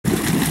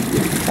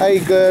Hey,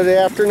 good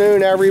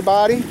afternoon,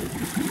 everybody.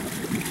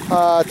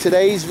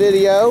 Today's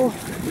video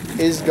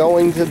is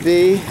going to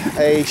be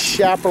a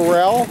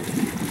Chaparral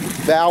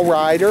Bow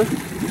Rider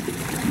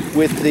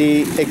with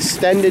the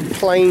extended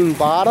plane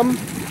bottom,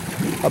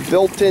 a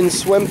built-in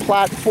swim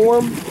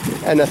platform,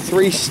 and a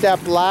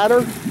 3-step ladder.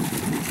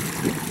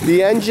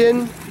 The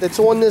engine that's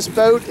on this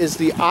boat is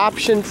the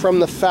option from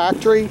the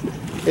factory.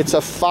 It's a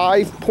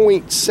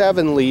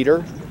 5.7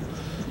 liter,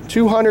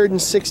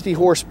 260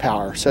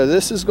 horsepower. So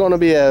this is going to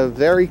be a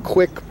very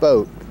quick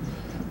boat.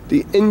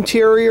 The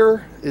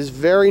interior is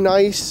very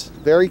nice,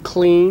 very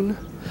clean.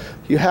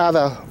 You have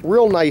a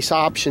real nice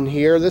option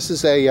here. This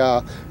is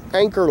a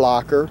anchor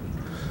locker.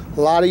 A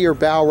lot of your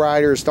bow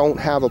riders don't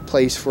have a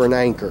place for an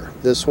anchor.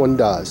 This one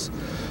does.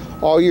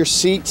 All your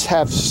seats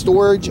have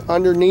storage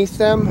underneath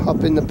them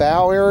up in the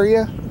bow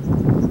area.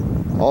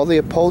 All the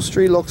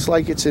upholstery looks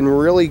like it's in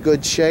really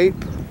good shape.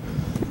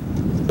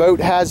 The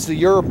boat has the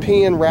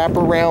European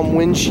wraparound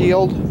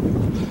windshield.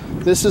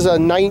 This is a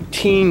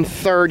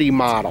 1930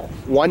 model,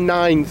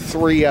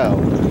 1930.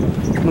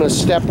 I'm going to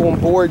step on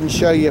board and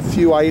show you a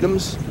few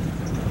items.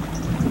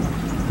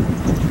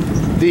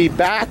 The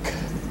back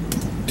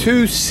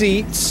 2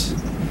 seats,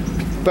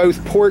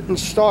 both port and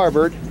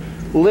starboard,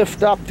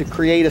 lift up to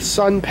create a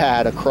sun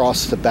pad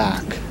across the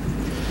back.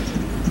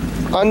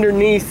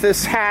 Underneath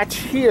this hatch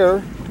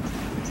here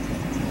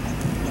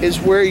is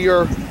where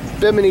your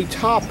bimini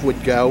top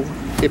would go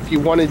if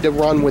you wanted to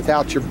run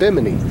without your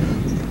bimini.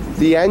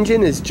 The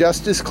engine is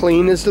just as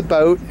clean as the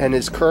boat and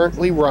is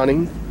currently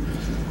running.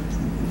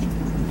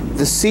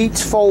 The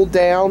seats fold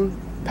down,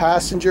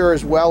 passenger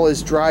as well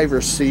as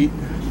driver's seat,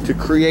 to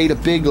create a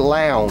big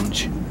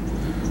lounge.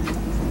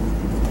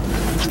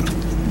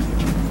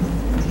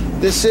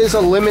 This is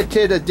a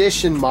limited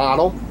edition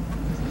model.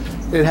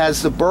 It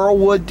has the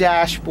burlwood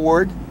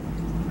dashboard.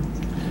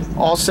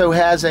 Also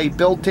has a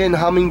built-in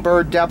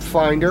Hummingbird depth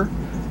finder,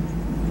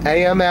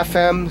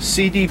 AM/FM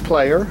CD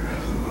player.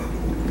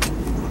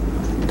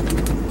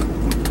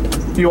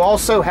 You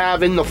also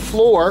have in the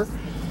floor,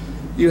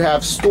 you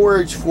have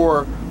storage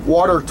for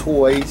water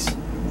toys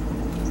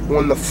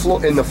on the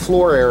floor, in the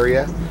floor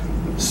area.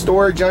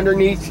 Storage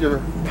underneath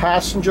your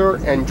passenger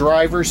and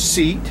driver's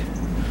seat.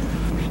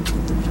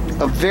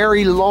 A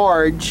very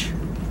large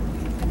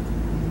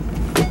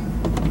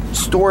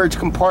storage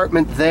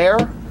compartment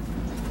there,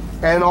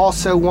 and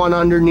also one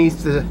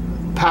underneath the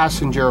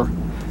passenger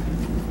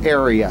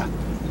area.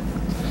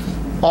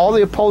 All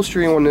the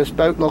upholstery on this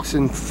boat looks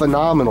in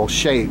phenomenal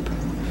shape.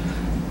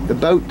 The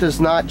boat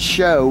does not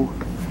show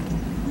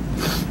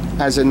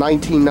as a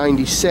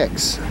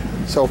 1996.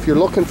 So if you're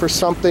looking for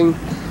something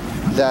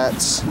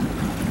that's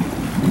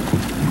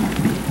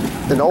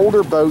an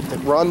older boat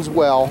that runs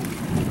well,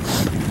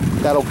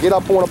 that'll get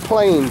up on a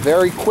plane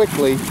very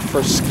quickly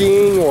for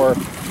skiing or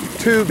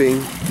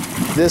tubing,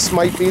 this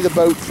might be the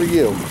boat for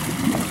you.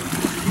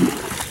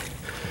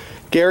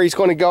 Gary's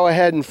going to go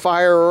ahead and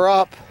fire her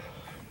up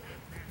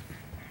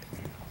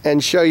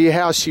and show you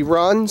how she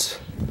runs.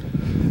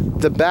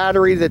 The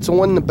battery that's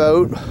on the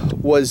boat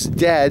was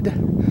dead,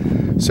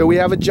 so we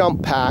have a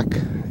jump pack,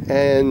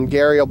 and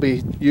Gary will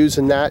be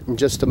using that in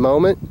just a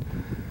moment.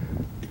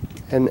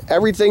 And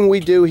everything we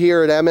do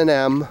here at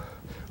M&M,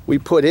 we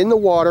put in the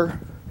water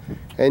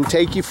and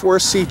take you for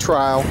a sea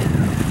trial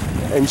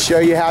and show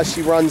you how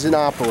she runs and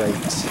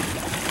operates.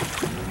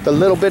 The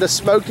little bit of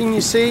smoking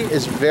you see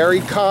is very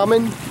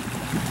common,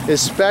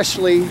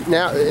 especially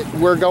now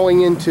we're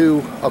going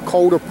into a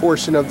colder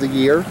portion of the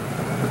year.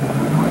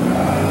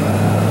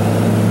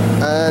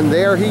 And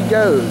there he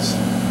goes.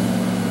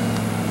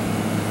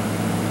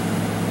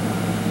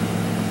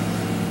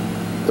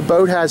 The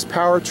boat has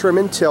power trim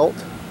and tilt,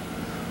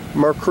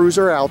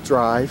 Mercruiser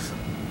outdrive.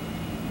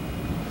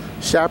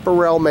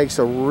 Chaparral makes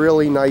a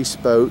really nice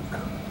boat.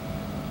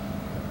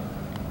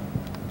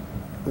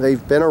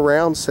 They've been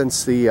around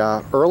since the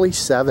early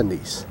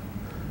 70s.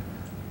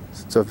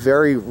 It's a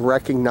very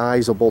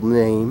recognizable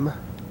name.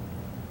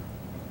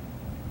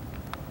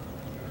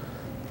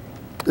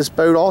 This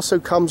boat also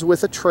comes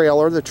with a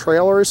trailer. The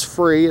trailer is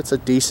free. It's a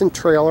decent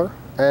trailer,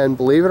 and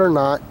believe it or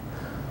not,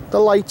 the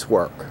lights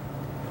work.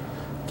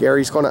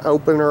 Gary's going to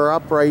open her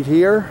up right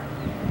here.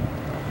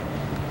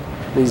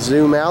 Let me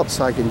zoom out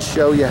so I can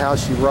show you how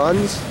she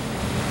runs.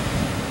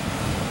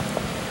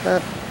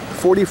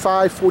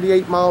 45,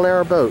 48 mile an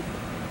hour boat.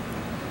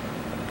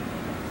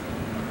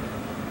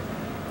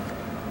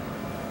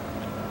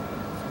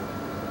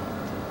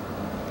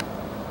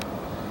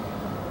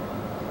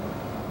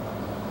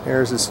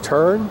 There's his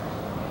turn.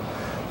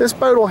 This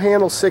boat will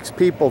handle 6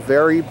 people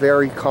very,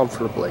 very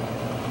comfortably.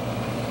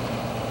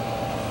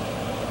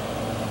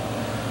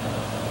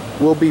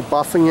 We'll be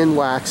buffing and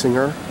waxing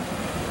her.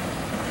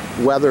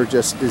 Weather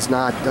just is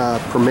not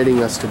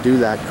permitting us to do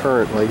that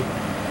currently.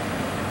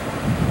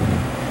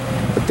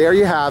 But there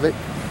you have it.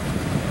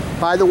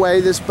 By the way,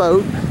 this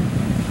boat,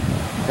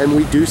 and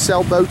we do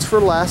sell boats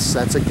for less,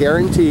 that's a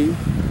guarantee.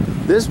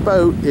 This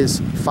boat is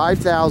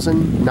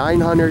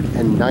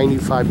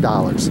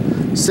 $5,995.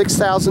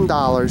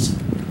 $6,000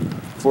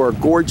 for a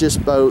gorgeous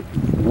boat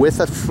with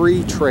a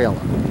free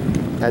trailer.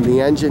 And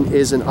the engine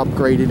is an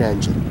upgraded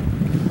engine.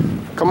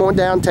 Come on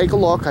down, take a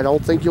look. I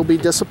don't think you'll be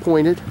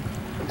disappointed.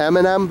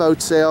 M&M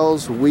Boat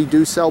Sales. We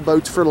do sell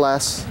boats for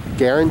less,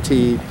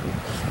 guaranteed.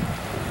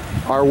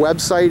 Our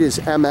website is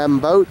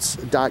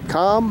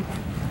mmboats.com,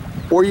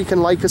 or you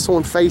can like us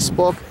on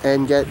Facebook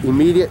and get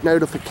immediate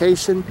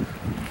notification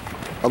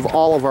of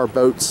all of our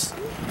boats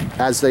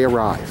as they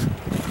arrive.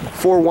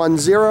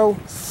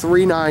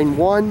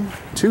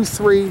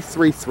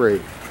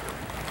 410-391-2333.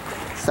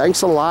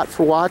 Thanks a lot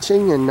for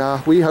watching,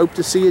 and we hope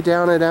to see you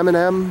down at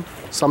M&M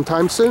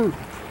sometime soon.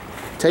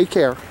 Take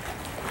care.